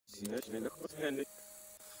No, no,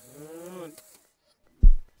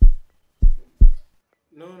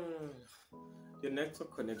 no. Your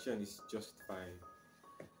network connection is just fine.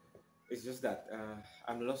 It's just that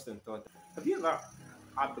I'm lost in thought. Have you ever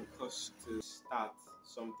had the push to start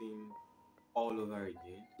something all over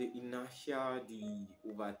again? The inertia, the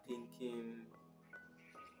overthinking,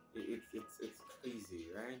 it's crazy,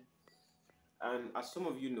 right? And as some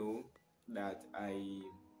of you know, that I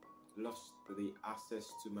lost the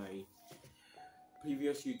access to my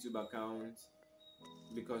previous YouTube account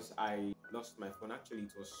because I lost my phone. Actually,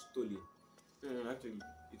 it was stolen. Actually,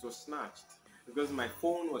 it was snatched because my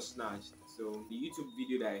phone was snatched. So the YouTube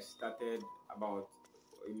video that I started about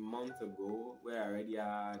a month ago, where I already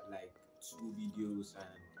had like 2 videos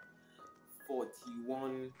and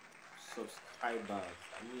 41 subscribers.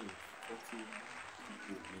 I mean, 40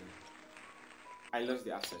 people. I lost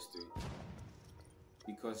the access to it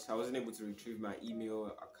because I wasn't able to retrieve my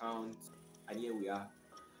email account, and here we are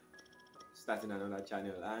starting another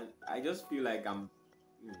channel, and I just feel like I'm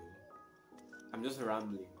just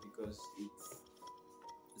rambling because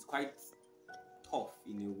it's quite tough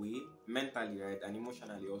in a way, mentally, right, and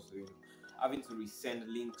emotionally also. Having to resend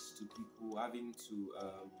links to people, having to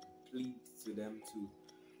plead to them to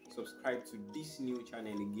subscribe to this new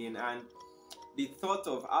channel again, and the thought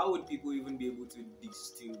of how would people even be able to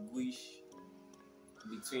distinguish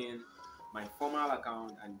between my formal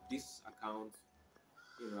account and this account,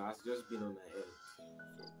 has just been on my head.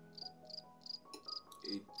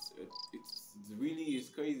 So it's really is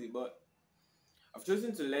crazy, but I've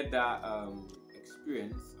chosen to let that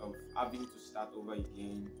experience of having to start over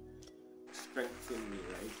again strengthen me,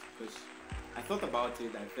 right? Because I thought about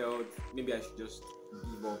it, I felt maybe I should just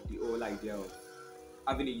give up the whole idea of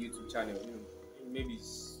having a YouTube channel. Maybe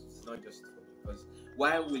it's not just for me, because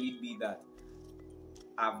why will it be that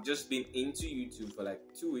I've just been into YouTube for like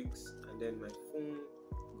 2 weeks and then my phone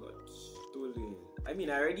got stolen? I mean,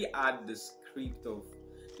 I already had the script of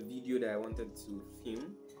the video that I wanted to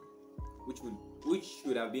film, which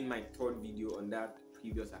should have been my third video on that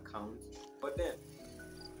previous account, but then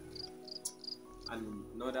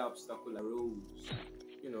another obstacle arose.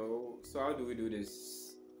 So how do we do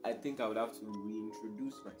this? I think I would have to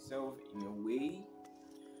reintroduce myself in a way.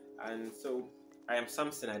 And so I am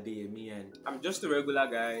Samson Adeyemi, and I'm just a regular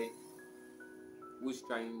guy who's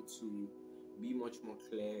trying to be much more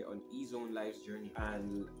clear on his own life's journey,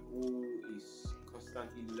 and who is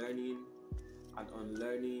constantly learning and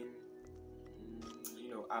unlearning.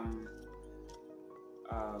 I'm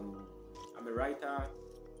a writer,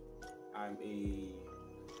 I'm a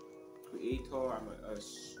creator, I'm a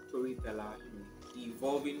storyteller,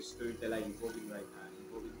 evolving storyteller, evolving writer,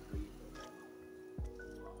 evolving creator.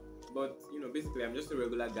 But basically, I'm just a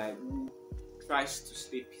regular guy who tries to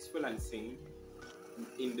stay peaceful and sane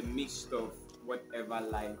in the midst of whatever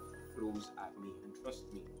life throws at me. And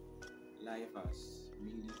trust me, life has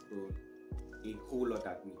really thrown a whole lot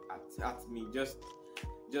at me,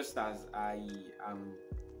 just as I am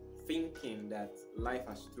thinking that life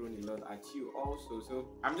has thrown a lot at you also. So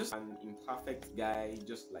I'm just an imperfect guy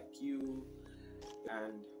just like you,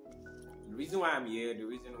 and the reason why I'm here, the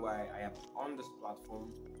reason why I am on this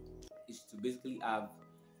platform, is to basically have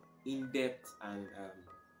in-depth and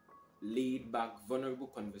laid back, vulnerable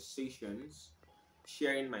conversations,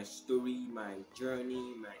 sharing my story, my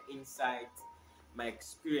journey, my insights, my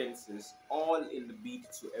experiences, all in the bid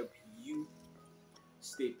to help you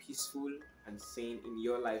stay peaceful and sane in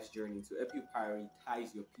your life's journey, to help you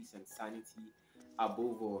prioritize your peace and sanity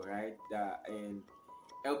above all, right? And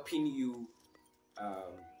helping you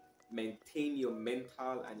maintain your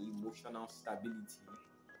mental and emotional stability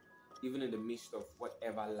even in the midst of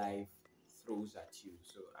whatever life throws at you.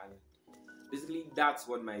 So, and basically that's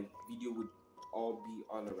what my video would all be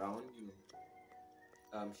all around,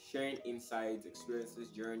 sharing insights, experiences,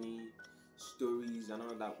 journey, stories, and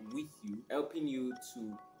all that with you, helping you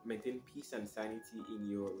to maintain peace and sanity in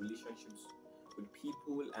your relationships with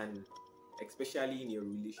people, and especially in your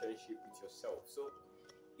relationship with yourself. So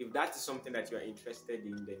if that is something that you are interested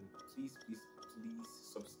in, then please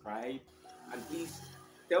subscribe, and please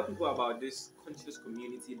tell people about this conscious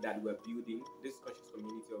community that we're building, this conscious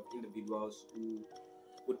community of individuals who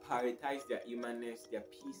would prioritize their humanness, their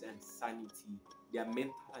peace and sanity, their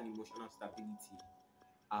mental and emotional stability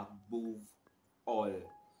above all.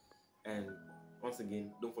 And once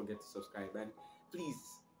again, don't forget to subscribe, and please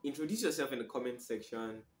introduce yourself in the comment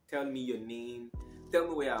section. Tell me your name, tell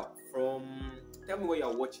me where you're from, tell me where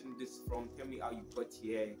you're watching this from, tell me how you got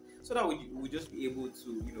here, so that we just be able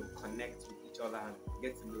to connect with each other and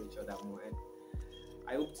get to know each other more. And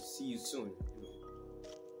I hope to see you soon,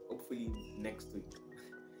 hopefully next week.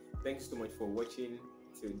 Thanks so much for watching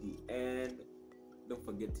till the end. Don't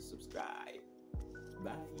forget to subscribe.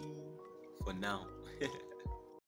 Bye for now.